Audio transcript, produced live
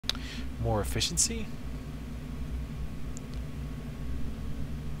more efficiency.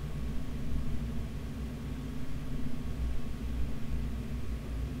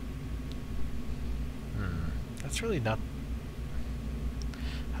 That's really not...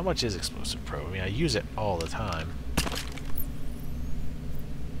 How much is Explosive Probe? I mean, I use it all the time.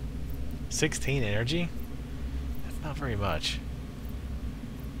 16 energy? That's not very much.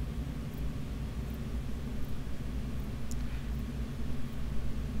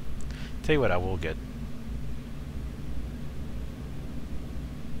 Tell you what, I will get.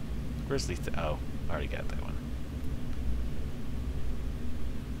 Grizzly. Oh, I already got that one.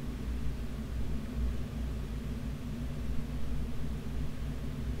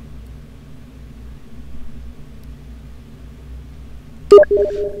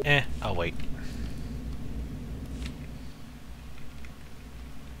 I'll wait.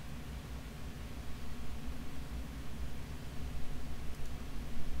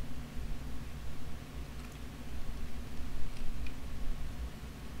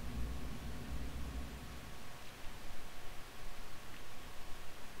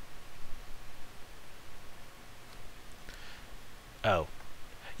 Oh.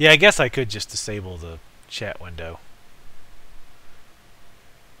 Yeah, I guess I could just disable the chat window.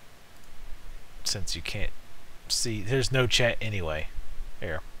 Since you can't see, there's no chat anyway.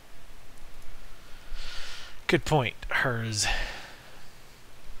 There. Good point, hers.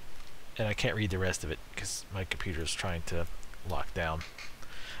 And I can't read the rest of it because my computer is trying to lock down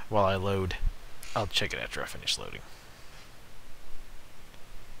while I load. I'll check it after I finish loading.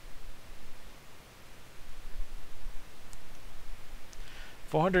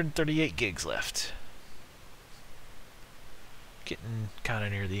 $438 gigs left. Getting kind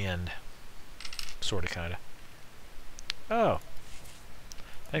of near the end. Sorta, kinda. Oh.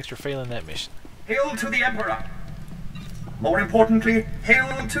 Thanks for failing that mission. Hail to the Emperor! More importantly,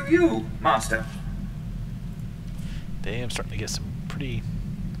 hail to you, Master! Damn, starting to get some pretty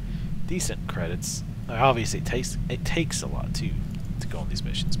decent credits. Obviously, it takes a lot to go on these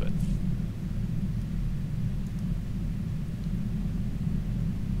missions, but...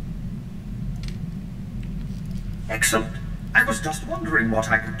 Excellent. I was just wondering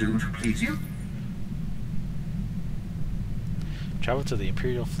what I could do to please you. Travel to the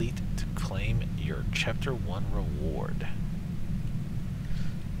Imperial Fleet to claim your Chapter 1 reward.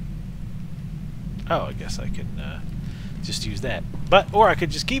 Oh, I guess I can just use that. Or I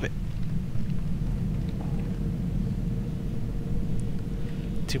could just keep it.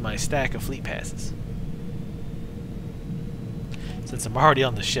 To my stack of fleet passes. Since I'm already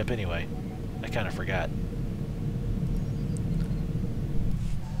on the ship anyway, I kind of forgot.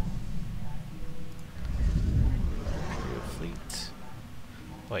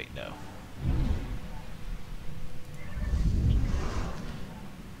 Wait, no.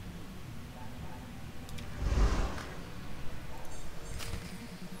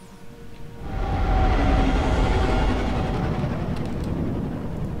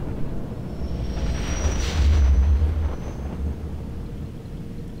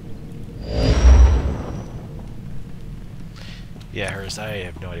 Yeah, hers. I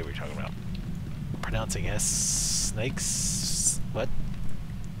have no idea what you're talking about. Pronouncing S. Snakes? What?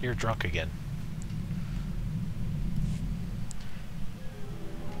 You're drunk again.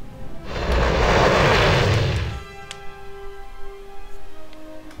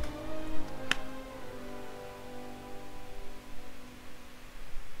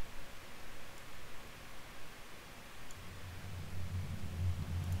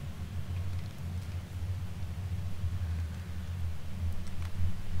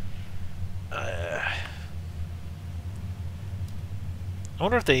 I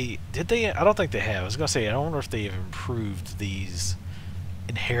wonder if they... Did they? I don't think they have. I was going to say, I wonder if they have improved these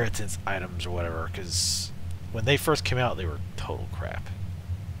inheritance items or whatever, because when they first came out, they were total crap.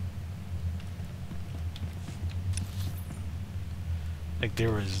 Like,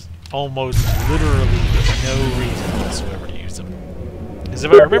 there was almost literally no reason whatsoever to use them. Because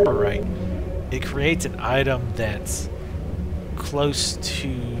if I remember right, it creates an item that's close to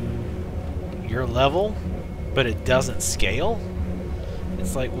your level, but it doesn't scale.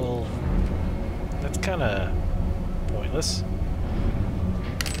 It's like, well, that's kind of pointless.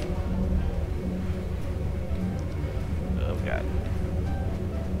 Oh god.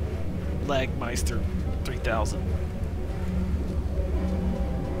 Lagmeister 3000.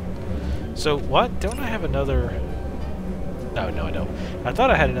 So what? Don't I have another... No, I don't. I thought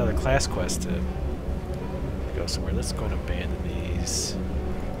I had another class quest to go somewhere. Let's go and abandon these.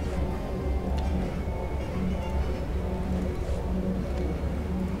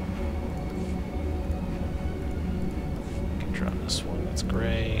 Drop this one, that's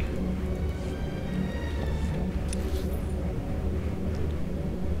gray.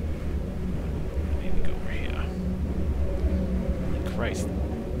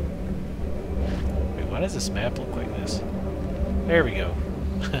 does this map look like this? There we go.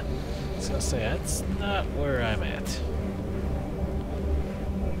 I was gonna say, that's not where I'm at.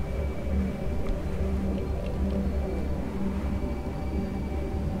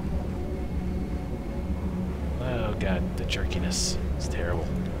 Oh god, the jerkiness. It's terrible.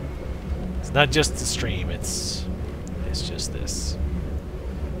 It's not just the stream, it's just this.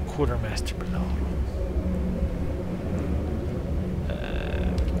 Quartermaster Bernal.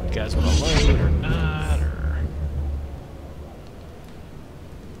 You guys want to load or not, or...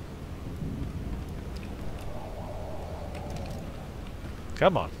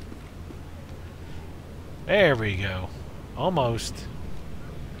 Come on. There we go. Almost.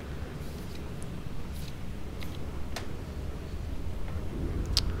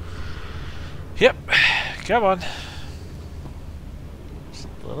 Yep. Come on. Just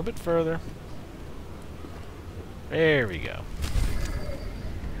a little bit further. There we go.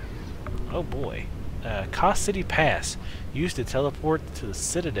 Oh boy. Kos City Pass. Used to teleport to the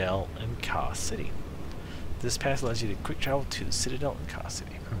Citadel in Kos City. This pass allows you to quick travel to the Citadel in Kos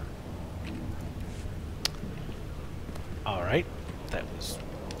City. Alright. That was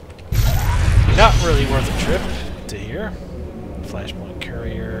not really worth a trip to here. Flashpoint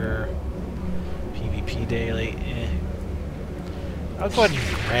Courier. PvP Daily. I'll go ahead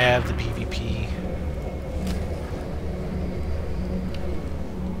and grab the PvP.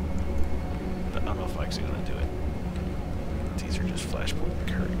 Actually gonna do it. These are just Flashpoint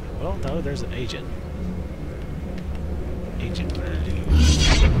Courier. Well, no, there's an agent. Agent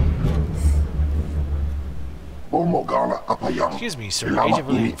Excuse me, sir. Agent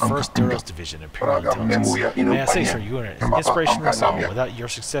Value, 1st Duros Division, Imperial Intelligence. May I say, sir, you are an inspirational soul. Without your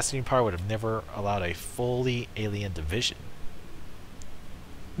success and power, would have never allowed a fully alien division.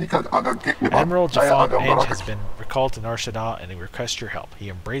 Admiral Jafar Ange has been recalled to Nar Shaddaa and he requests your help. He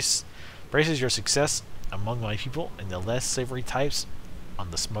embraces your success among my people and the less savory types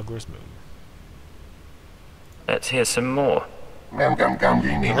on the smuggler's moon. Let's hear some more.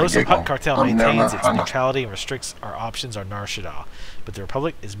 The Losum Hut cartel maintains its neutrality and restricts our options on Nar Shaddaa, but the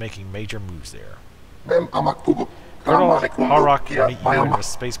Republic is making major moves there. Colonel Harrock will meet you in the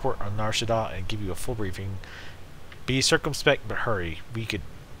spaceport on Nar Shaddaa and give you a full briefing. Be circumspect but hurry. We could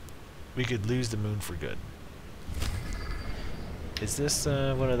lose the moon for good. Is this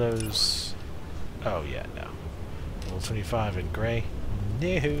one of those? Oh yeah, no. Level 25 in gray.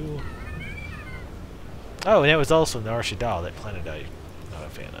 No. Oh, and that was also Nar Shaddaa, that planet I'm not a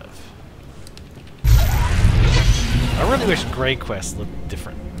fan of. I really wish gray quests looked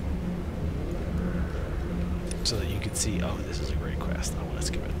different, so that you could see, oh, this is a gray quest. I want to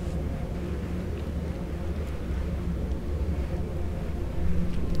skip it.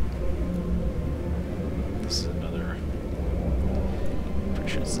 This is another. Pretty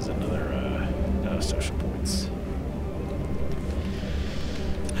sure this is another social points.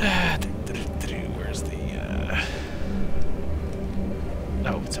 Where's the?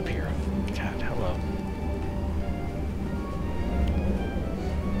 Oh, it's up here. God, hello.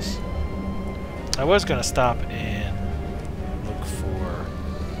 I was gonna stop and look for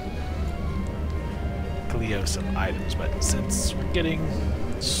Cleo some items, but since we're getting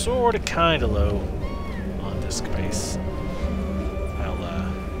sort of kind of low on disk space, I'll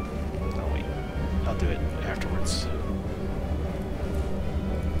wait. I'll do it afterwards.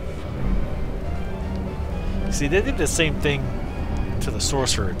 See, they did the same thing to the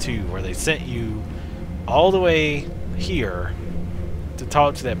Sorcerer too, where they sent you all the way here to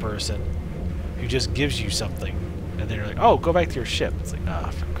talk to that person who just gives you something, and then you're like, oh, go back to your ship. It's like, ah,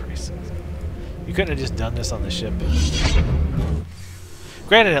 for Christ's sake. You couldn't have just done this on the ship.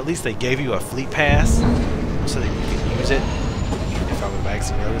 Granted, at least they gave you a fleet pass so that you could use it, if I would have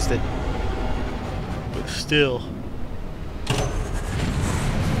actually noticed it. But still.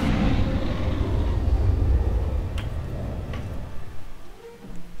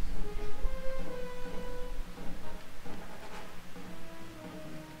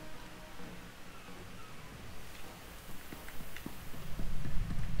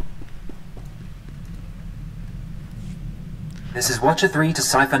 This is Watcher 3 to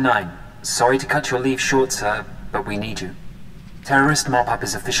Cypher 9. Sorry to cut your leave short, sir, but we need you. Terrorist mop-up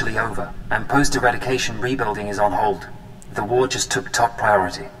is officially over, and post-eradication rebuilding is on hold. The war just took top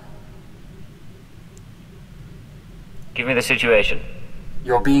priority. Give me the situation.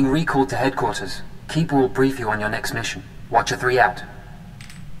 You're being recalled to headquarters. Keeper will brief you on your next mission. Watcher 3 out.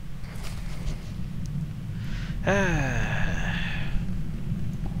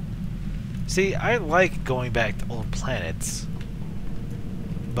 See, I like going back to old planets,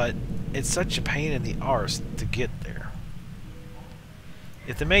 but it's such a pain in the arse to get there.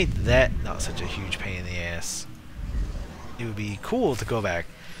 if they made that not such a huge pain in the ass, it would be cool to go back.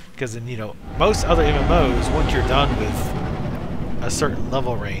 Because in, you know, most other MMOs, once you're done with a certain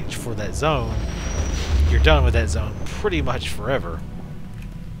level range for that zone, you're done with that zone pretty much forever.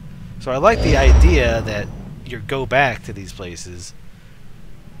 So I like the idea that you go back to these places.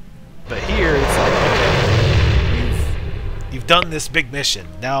 But here, it's like, okay, you've done this big mission.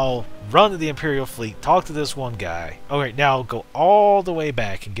 Now run to the Imperial fleet, talk to this one guy. Alright, now go all the way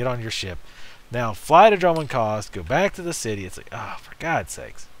back and get on your ship. Now fly to Drummond Cost, go back to the city. It's like, oh, for God's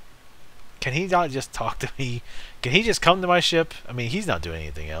sakes. Can he not just talk to me? Can he just come to my ship? I mean, he's not doing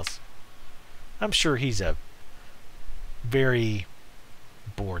anything else. I'm sure he's a very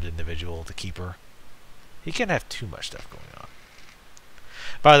bored individual, the Keeper. He can't have too much stuff going on.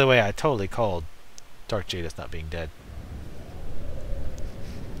 By the way, I totally called Dark Jadis not being dead.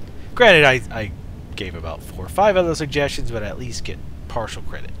 Granted, I gave about 4 or 5 other suggestions, but I at least get partial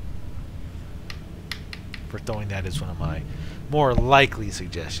credit for throwing that as one of my more likely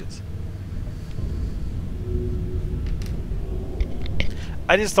suggestions.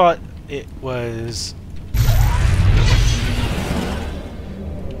 I just thought it was...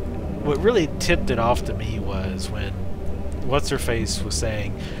 What really tipped it off to me was when What's-Her-Face was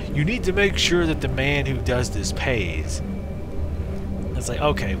saying, you need to make sure that the man who does this pays. It's like,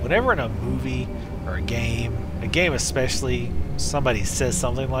 okay, whenever in a movie or a game especially, somebody says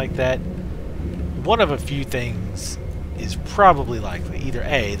something like that, one of a few things is probably likely. Either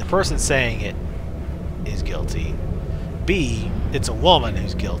A, the person saying it is guilty, B, it's a woman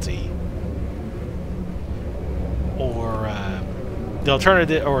who's guilty, or the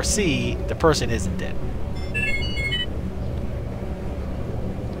alternative, or C, the person isn't dead.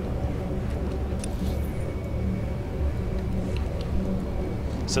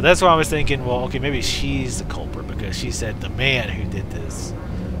 So that's why I was thinking, well, okay, maybe she's the culprit because she said the man who did this,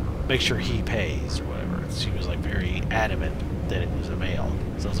 make sure he pays or whatever. She was like very adamant that it was a male.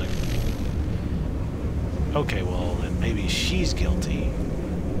 So I was like, okay, well, then maybe she's guilty.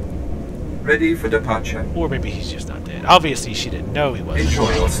 Ready for departure. Or maybe he's just not dead. Obviously, she didn't know he wasn't.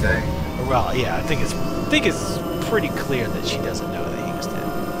 Enjoy your stay. Well, yeah, I think it's pretty clear that she doesn't know that he was dead,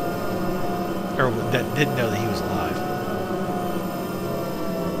 or that didn't know that he was alive.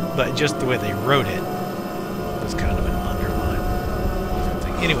 But just the way they wrote it was kind of an underline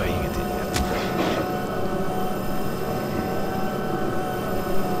thing. Anyway, you continue.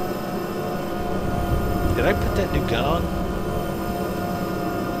 Did I put that new gun on?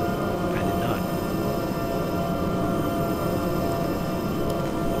 I did not.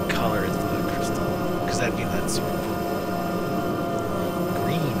 What color is the crystal? Because that'd be that super cool.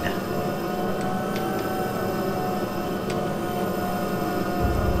 Green.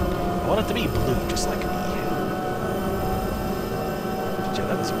 I want it to be blue, just like me. Yeah,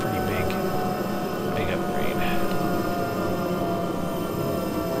 that was a pretty big upgrade.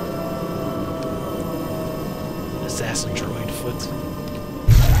 Assassin droid foot.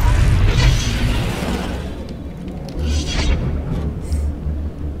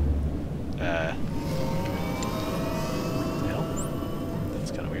 No?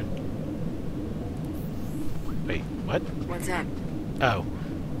 That's kind of weird. Wait, what? What's up? Oh.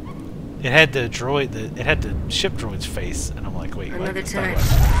 It had the droid, it had the ship droid's face, and I'm like, wait, what? Another That's time.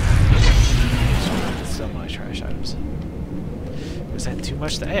 So much trash items. Was that too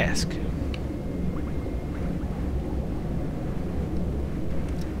much to ask?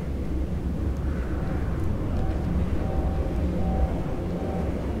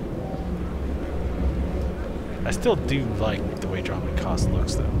 I still do like the way Drummond Cost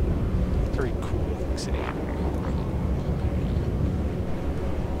looks, though. It's very cool looking city.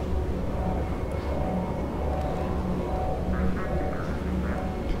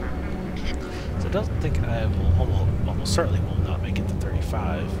 So I don't think I will, almost certainly will not make it to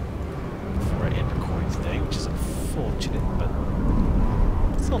 35 before I end recording today, which is unfortunate, but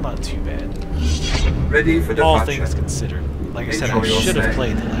still not too bad. Ready for departure. All things considered. Like I said, I Enjoy your should have stay.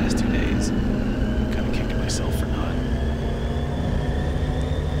 played the last 2 days. I'm kind of kicking myself for not.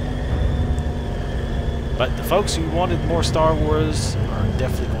 But the folks who wanted more Star Wars are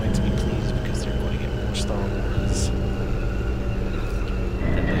definitely going to be pleased because they're going to get more Star Wars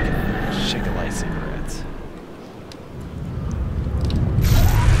that they can shake a lightsaber at.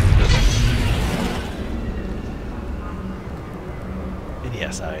 And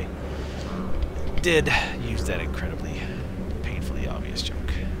yes, I did use that incredibly painfully obvious joke.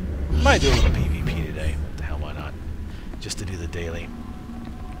 Might do a little PvP today. What the hell, why not? Just to do the daily.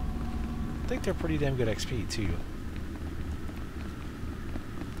 I think they're pretty damn good XP too.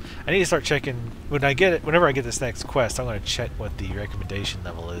 I need to start checking when I get it. Whenever I get this next quest, I'm going to check what the recommendation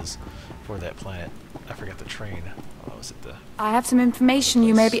level is for that planet. I forgot the train. What was it? I have some information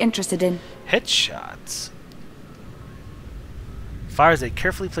you may be interested in. Headshots. Fires a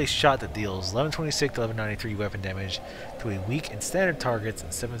carefully placed shot that deals 1126 to 1193 weapon damage to a weak and standard targets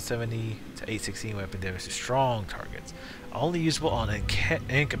and 770 to 816 weapon damage to strong targets. Only usable on an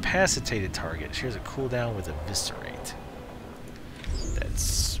incapacitated target. Shares a cooldown with Eviscerate.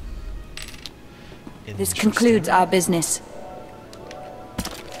 That's This concludes our business.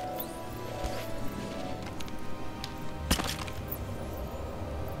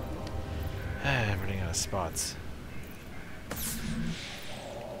 Running out of spots.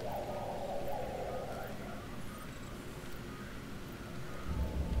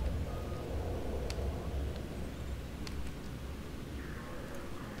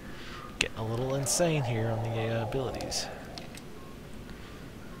 Getting a little insane here on the abilities.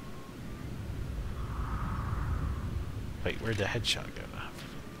 Wait, where'd the headshot go?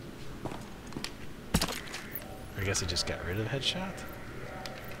 I guess it just got rid of headshot?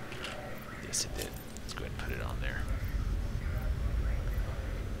 Yes, it did. Let's go ahead and put it on there.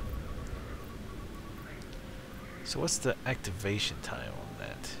 So what's the activation time on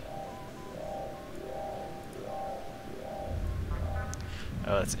that?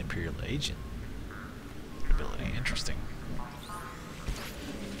 Oh, that's Imperial Agent ability. Interesting.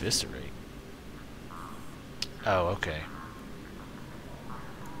 Eviscerate. Oh, okay.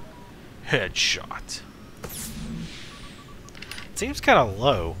 Headshot. Seems kind of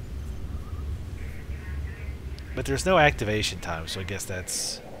low. But there's no activation time, so I guess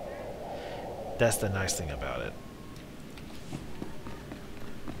that's the nice thing about it.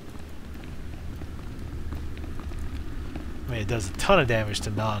 I mean, it does a ton of damage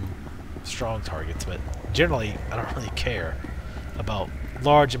to non-strong targets, but generally I don't really care about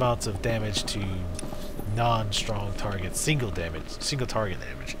large amounts of damage to non-strong targets, single target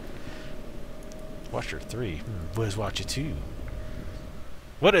damage. Watcher 3. Where's Watcher 2?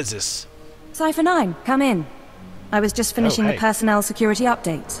 What is this? Cypher 9, come in. I was just finishing the personnel security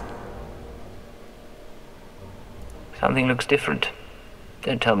updates. Something looks different.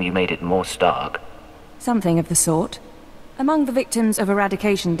 Don't tell me you made it more stark. Something of the sort. Among the victims of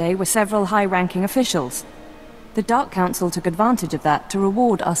Eradication Day were several high-ranking officials. The Dark Council took advantage of that to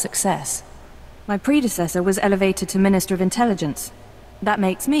reward our success. My predecessor was elevated to Minister of Intelligence. That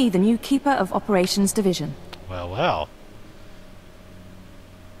makes me the new Keeper of Operations Division. Well, well.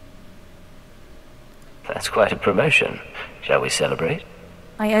 That's quite a promotion. Shall we celebrate?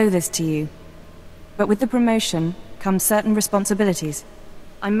 I owe this to you. But with the promotion comes certain responsibilities.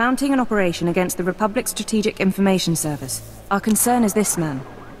 I'm mounting an operation against the Republic's Strategic Information Service. Our concern is this man,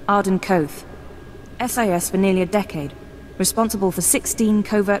 Arden Koth. SIS for nearly a decade, responsible for 16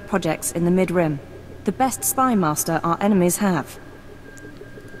 covert projects in the Mid-Rim. The best spy master our enemies have.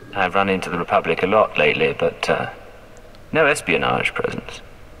 I've run into the Republic a lot lately, but no espionage presence.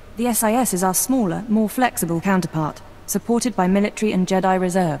 The SIS is our smaller, more flexible counterpart, supported by military and Jedi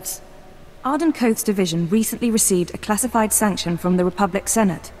reserves. Arden Koth's division recently received a classified sanction from the Republic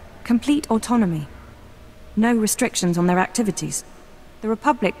Senate. Complete autonomy. No restrictions on their activities. The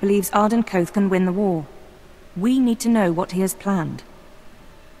Republic believes Arden Koth can win the war. We need to know what he has planned.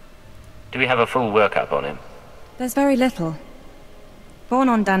 Do we have a full workup on him? There's very little. Born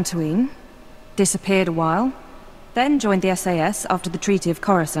on Dantooine, disappeared a while, then joined the SAS after the Treaty of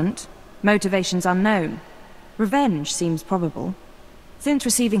Coruscant. Motivations unknown. Revenge seems probable. Since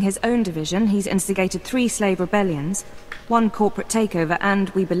receiving his own division, he's instigated 3 slave rebellions, 1 corporate takeover, and,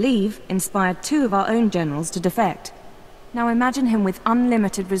 we believe, inspired 2 of our own generals to defect. Now imagine him with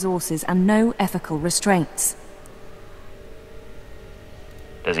unlimited resources and no ethical restraints.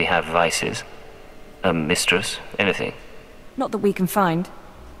 Does he have vices? A mistress? Anything? Not that we can find.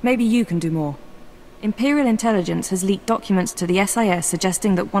 Maybe you can do more. Imperial intelligence has leaked documents to the SIS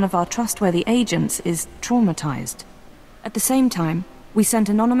suggesting that one of our trustworthy agents is traumatized. At the same time, we sent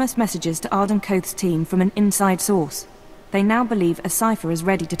anonymous messages to Arden Koth's team from an inside source. They now believe a cipher is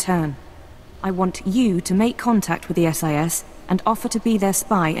ready to turn. I want you to make contact with the SIS and offer to be their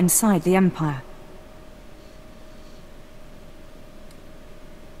spy inside the Empire.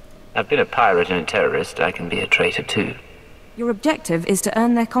 I've been a pirate and a terrorist. I can be a traitor too. Your objective is to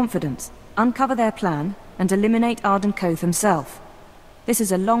earn their confidence, uncover their plan, and eliminate Arden Koth himself. This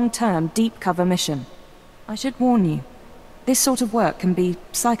is a long-term, deep-cover mission. I should warn you, this sort of work can be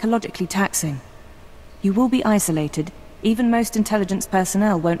psychologically taxing. You will be isolated. Even most intelligence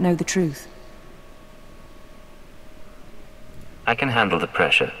personnel won't know the truth. I can handle the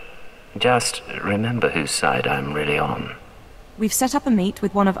pressure. Just remember whose side I'm really on. We've set up a meet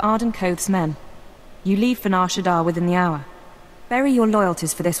with one of Arden Koth's men. You leave for Nar Shaddaa within the hour. Bury your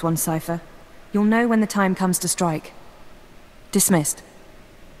loyalties for this one, Cypher. You'll know when the time comes to strike. Dismissed.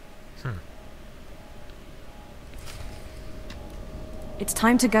 It's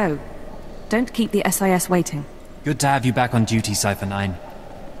time to go. Don't keep the SIS waiting. Good to have you back on duty, Cypher 9.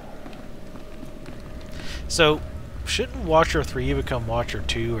 So, shouldn't Watcher 3 become Watcher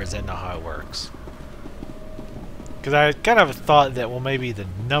 2, or is that not how it works? Because I kind of thought that, well, maybe the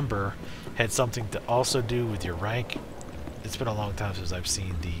number had something to also do with your rank. It's been a long time since I've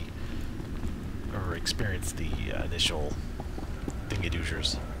seen or experienced the initial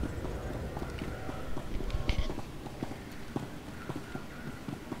thingy-doozers.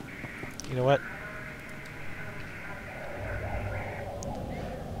 You know what?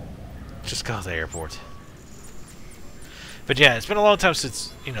 Just call the airport. But yeah, it's been a long time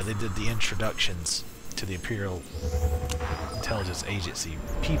since, you know, they did the introductions to the Imperial Intelligence Agency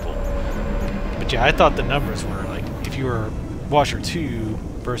people. But yeah, I thought the numbers were like, if you were Watcher 2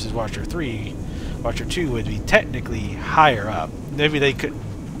 versus Watcher 3, Watcher 2 would be technically higher up. Maybe they couldn't,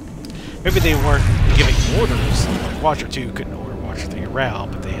 maybe they weren't giving orders. Like Watcher 2 couldn't order Watcher 3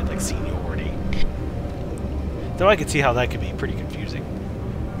 around, but they had like seniority. Though I could see how that could be pretty confusing.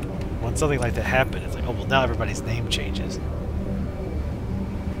 When something like that happened, it's like, oh well, now everybody's name changes.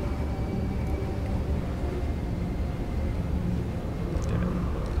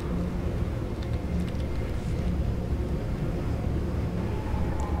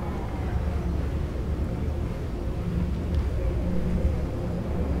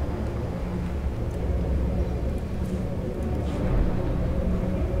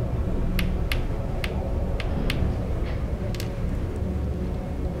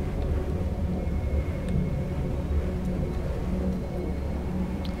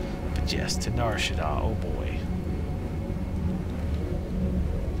 Yes, to Nar Shaddaa, oh boy.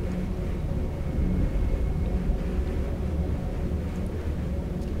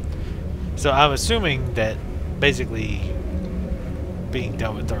 So I'm assuming that basically being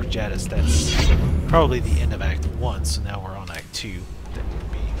done with Darth Jadis, that's probably the end of Act 1, so now we're on Act 2. That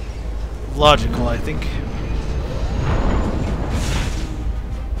would be logical, I think.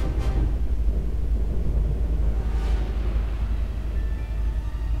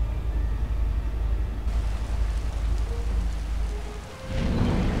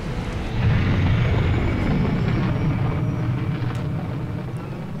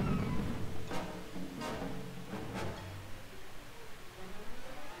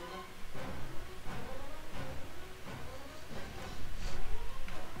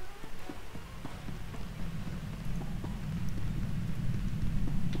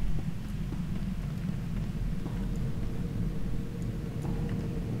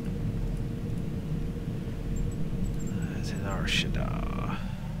 Nar Shaddaa.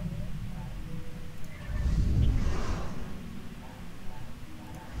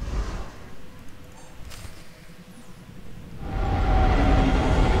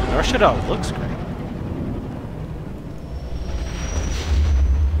 Nar Shaddaa looks great.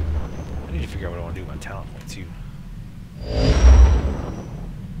 I need to figure out what I want to do with my talent point too.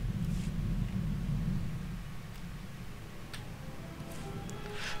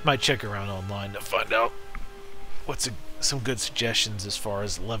 Might check around online to find out what's some good suggestions as far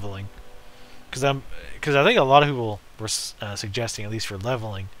as leveling, because I think a lot of people were suggesting, at least for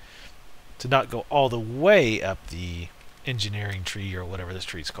leveling, to not go all the way up the engineering tree or whatever this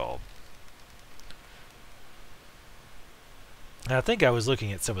tree's called. And I think I was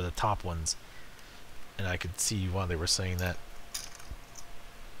looking at some of the top ones, and I could see why they were saying that,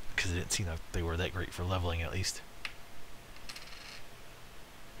 because it didn't seem like they were that great for leveling, at least.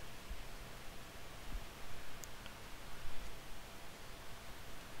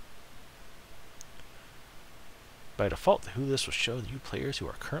 By default, the who list will show you players who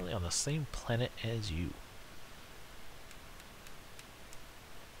are currently on the same planet as you.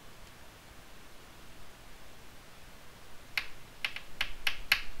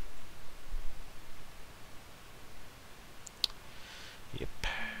 Yep.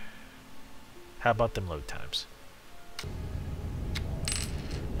 How about them load times?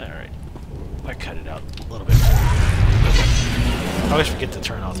 Alright. I cut it out a little bit. I always forget to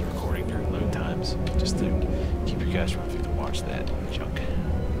turn off the recording during load times, just to keep you guys from having to watch that junk.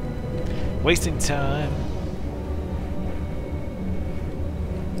 Wasting time.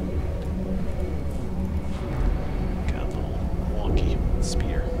 Got a little wonky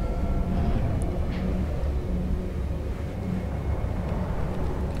spear.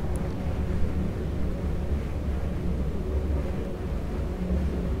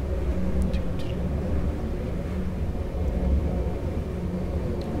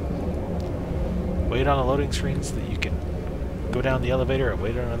 wait on a loading screen so that you can go down the elevator and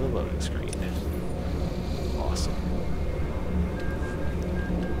wait on another loading screen. Awesome.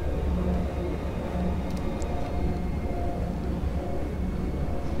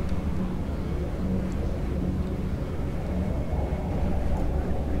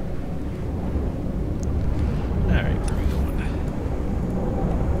 Alright, where are we going?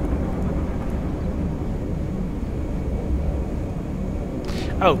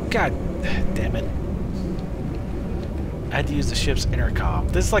 Oh, god damn it. I had to use the ship's intercom.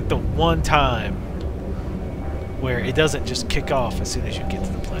 This is like the one time where it doesn't just kick off as soon as you get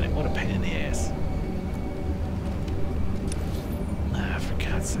to the planet. What a pain in the ass. Ah, for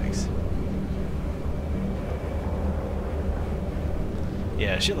God's sakes.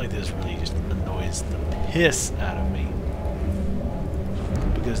 Yeah, shit like this really just annoys the piss out of me.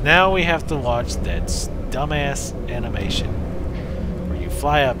 Because now we have to watch that dumbass animation where you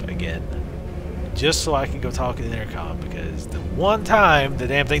fly up again just so I can go talk in the intercom, because the one time the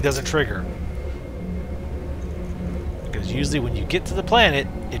damn thing doesn't trigger. Because usually when you get to the planet,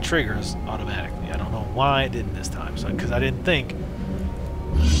 it triggers automatically. I don't know why it didn't this time. So, because I didn't think.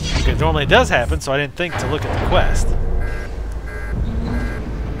 Because normally it does happen, so I didn't think to look at the quest.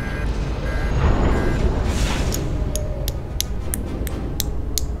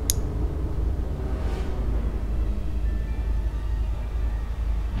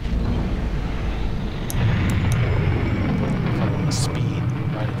 Speed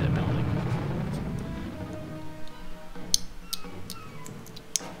right at that building.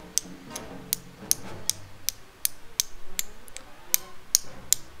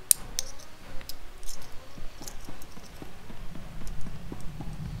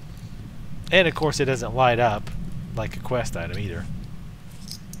 And of course it doesn't light up like a quest item either.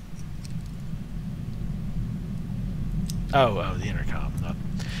 Oh, the intercom.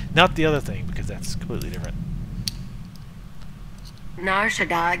 Not the other thing, because that's completely different. Nar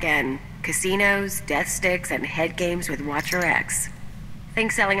Shaddaa again. Casinos, death sticks, and head games with Watcher X.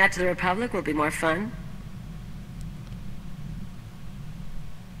 Think selling out to the Republic will be more fun?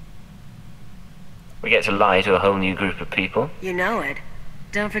 We get to lie to a whole new group of people. You know it.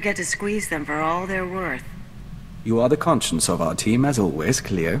 Don't forget to squeeze them for all they're worth. You are the conscience of our team, as always,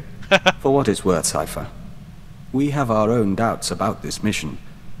 Cleo. For what it's worth, Cypher. We have our own doubts about this mission,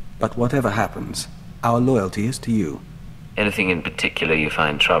 but whatever happens, our loyalty is to you. Anything in particular you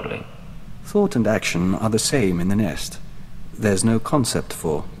find troubling? Thought and action are the same in the nest. There's no concept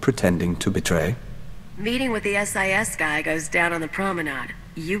for pretending to betray. Meeting with the SIS guy goes down on the promenade.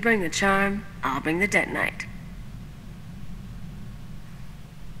 You bring the charm, I'll bring the detonite.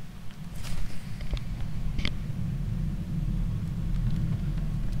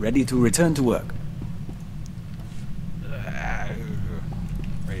 Ready to return to work.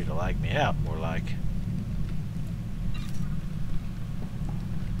 Ready to lag me out, more like.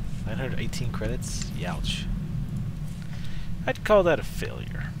 918 credits? Youch. I'd call that a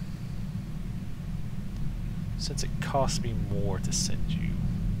failure, since it cost me more to send you.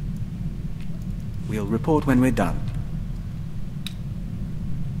 We'll report when we're done.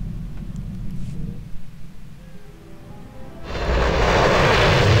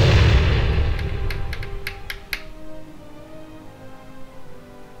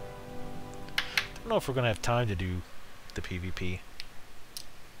 I don't know if we're going to have time to do the PvP.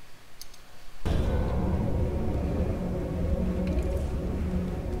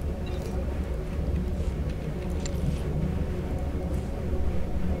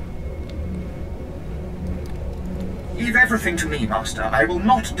 Leave everything to me, Master. I will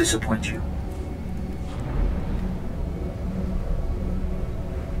not disappoint you.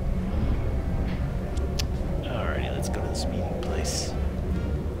 Alrighty, let's go to this meeting place.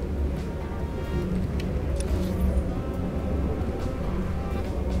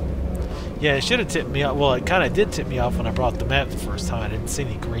 Yeah, it should have tipped me off. Well, it kind of did tip me off when I brought the map the first time. I didn't see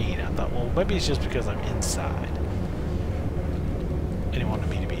any green. I thought, well, maybe it's just because I'm inside. And it wanted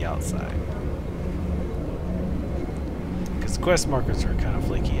me to be outside. Because the quest markers are kind of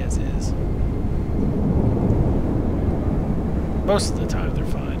flaky as is. Most of the time they're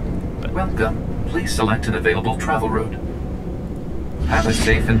fine. But Welcome. Please select an available travel route. Have a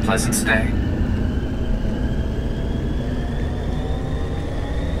safe and pleasant stay.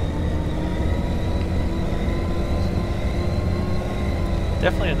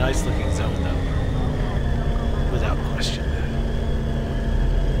 definitely a nice looking zone though. Without question.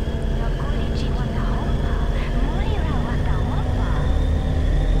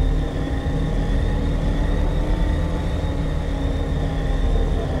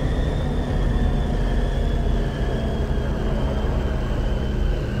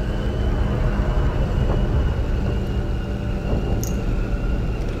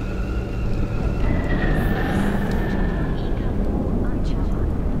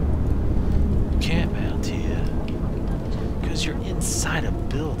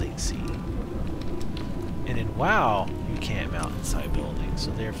 wow, you can't mount inside buildings,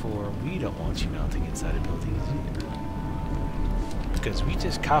 so therefore we don't want you mounting inside of buildings either. Because we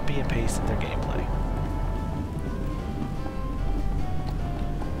just copy and pasted their gameplay.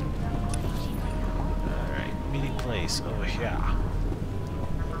 Alright, meeting place over here.